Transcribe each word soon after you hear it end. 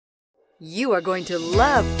You are going to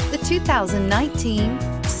love the 2019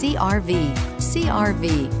 CR-V.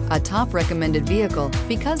 CR-V, a top recommended vehicle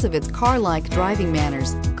because of its car-like driving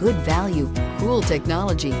manners, good value, cool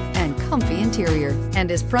technology, and comfy interior,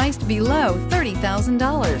 and is priced below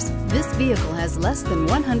 $30,000. This vehicle has less than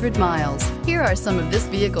 100 miles. Here are some of this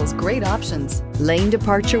vehicle's great options: lane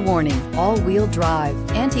departure warning, all-wheel drive,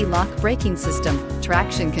 anti-lock braking system,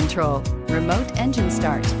 traction control, remote engine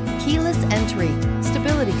start, keyless entry,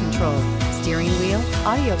 stability control, steering wheel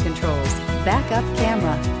audio controls, backup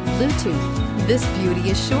camera, Bluetooth. This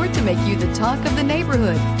beauty is sure to make you the talk of the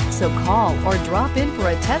neighborhood. So call or drop in for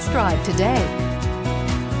a test drive today.